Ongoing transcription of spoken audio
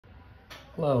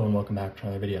Hello and welcome back to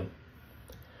another video. In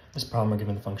this problem we're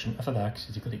given the function f of x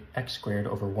is equal to x squared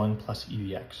over 1 plus e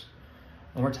dx.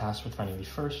 And we're tasked with finding the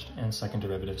first and second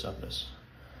derivatives of this.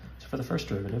 So for the first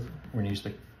derivative, we're going to use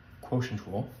the quotient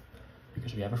rule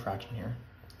because we have a fraction here.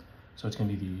 So it's going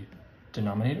to be the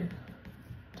denominator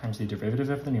times the derivative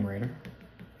of the numerator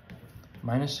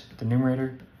minus the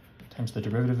numerator times the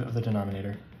derivative of the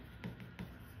denominator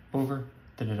over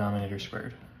the denominator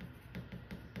squared.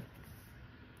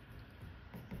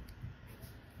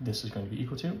 This is going to be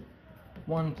equal to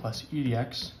 1 plus e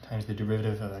dx times the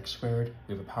derivative of x squared.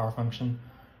 We have a power function.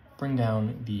 Bring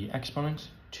down the exponent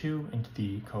 2 into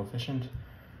the coefficient,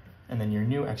 and then your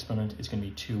new exponent is going to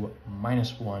be 2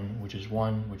 minus 1, which is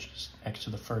 1, which is x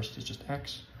to the first is just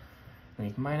x. And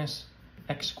we have minus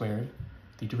x squared.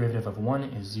 The derivative of 1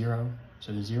 is 0,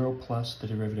 so the 0 plus the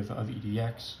derivative of e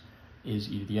dx is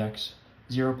e to the x.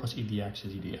 0 plus e dx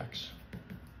is e dx.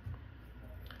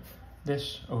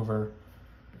 This over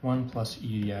 1 plus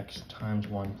e dx times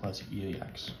 1 plus e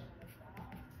dx.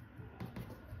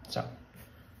 So,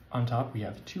 on top we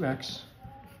have 2x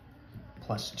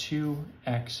plus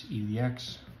 2x e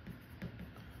dx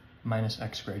minus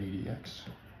x squared e dx.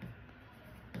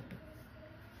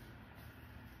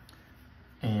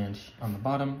 And on the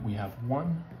bottom we have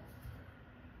 1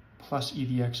 plus e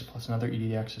dx plus another e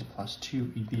dx is plus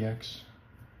 2 e dx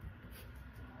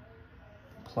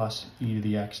plus e to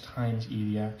the x times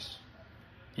e dx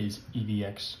is e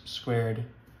dx squared.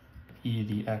 E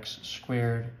to the x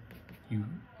squared,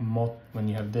 when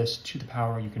you have this to the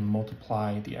power, you can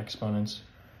multiply the exponents,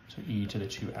 so e to the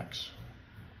 2x.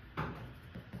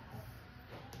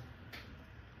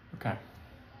 Okay.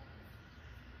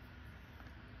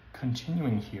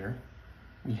 Continuing here,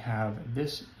 we have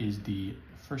this is the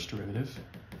first derivative,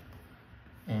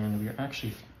 and we are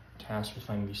actually tasked with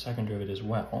finding the second derivative as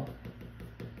well.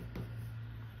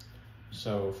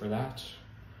 So for that,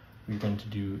 we're going to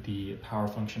do the power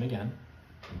function again,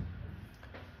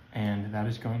 and that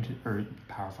is going to, or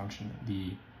power function,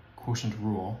 the quotient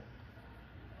rule,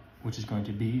 which is going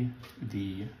to be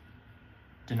the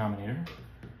denominator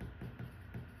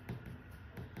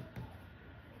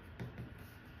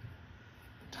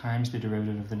times the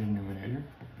derivative of the numerator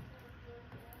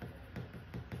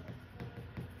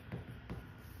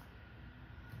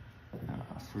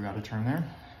forgot a term there,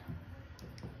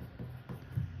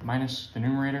 minus the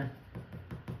numerator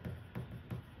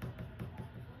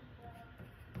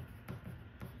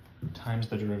times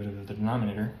the derivative of the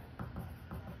denominator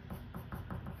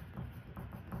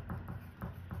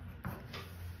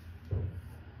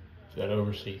that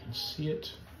over so you can see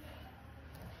it,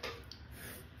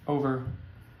 over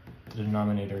the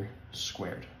denominator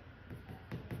squared.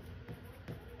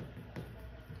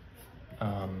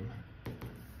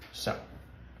 So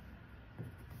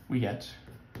we get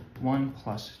 1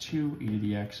 plus 2 e to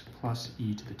the x plus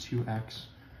e to the 2x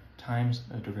times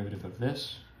the derivative of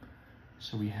this.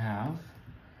 So we have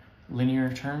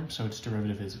linear term, so its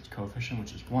derivative is its coefficient,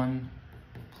 which is 1,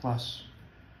 plus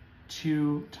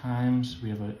 2 times, we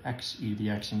have an x e to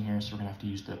the x in here, so we're going to have to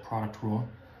use the product rule.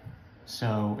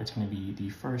 So it's going to be the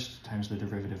first times the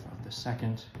derivative of the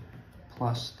second,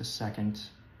 plus the second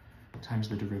times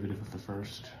the derivative of the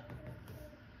first.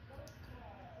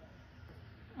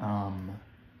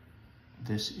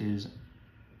 This is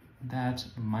that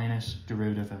minus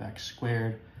derivative of x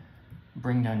squared.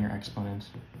 Bring down your exponent,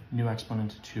 new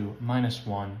exponent to minus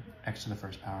 1, x to the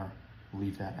first power.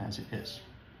 Leave that as it is.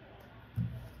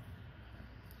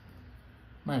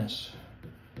 Minus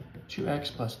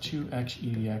 2x plus 2x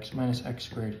e dx minus x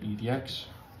squared e dx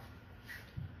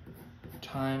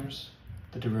times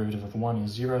the derivative of 1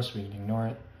 is 0, so we can ignore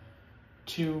it,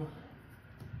 2,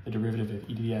 the derivative of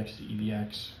e to the x is e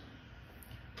dx,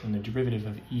 and the derivative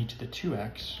of e to the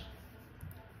 2x,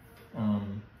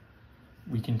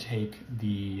 we can take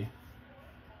the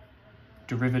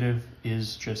derivative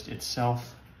is just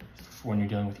itself for when you're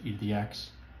dealing with e to the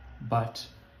x, but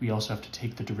we also have to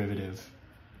take the derivative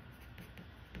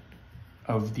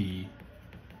of the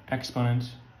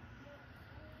exponent.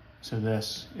 So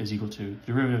this is equal to the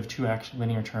derivative of 2x,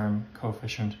 linear term,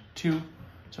 coefficient 2,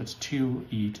 so it's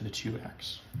 2e to the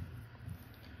 2x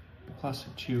plus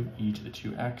 2e to the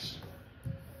 2x.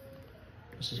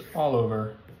 This is all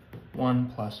over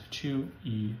 1 plus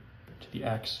 2e to the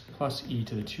x plus e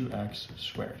to the 2x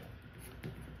squared.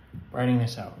 Writing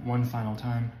this out one final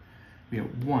time, we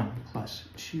have 1 plus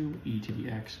 2e to the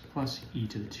x plus e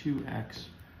to the 2x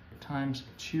times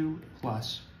 2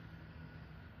 plus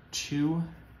 2x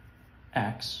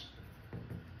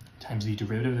times the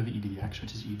derivative of e to the x,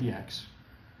 which is e to the x,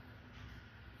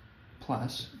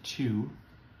 plus 2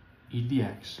 e to the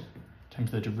x times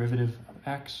the derivative of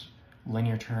x,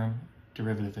 linear term,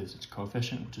 derivative is its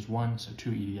coefficient, which is 1, so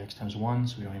 2e dx times 1,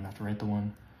 so we don't even have to write the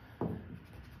 1,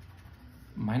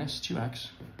 minus 2x,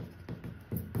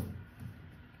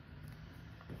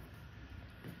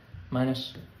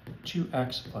 minus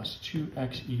 2x plus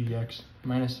 2x e dx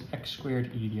minus x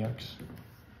squared e dx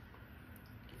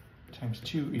times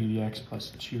 2 e dx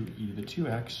plus 2e to the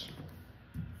 2x,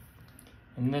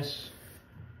 and this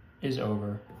is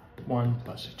over 1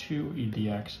 plus 2e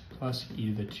dx plus e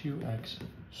to the 2x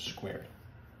squared.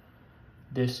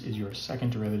 This is your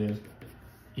second derivative.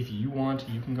 If you want,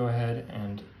 you can go ahead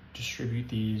and distribute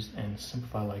these and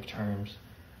simplify like terms,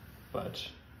 but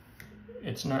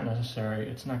it's not necessary.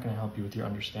 It's not going to help you with your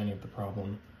understanding of the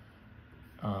problem,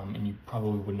 and you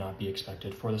probably would not be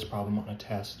expected for this problem on a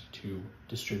test to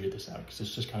distribute this out, because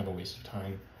it's just kind of a waste of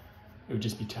time. It would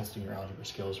just be testing your algebra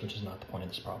skills, which is not the point of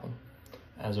this problem.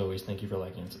 As always, thank you for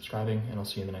liking and subscribing, and I'll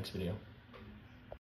see you in the next video.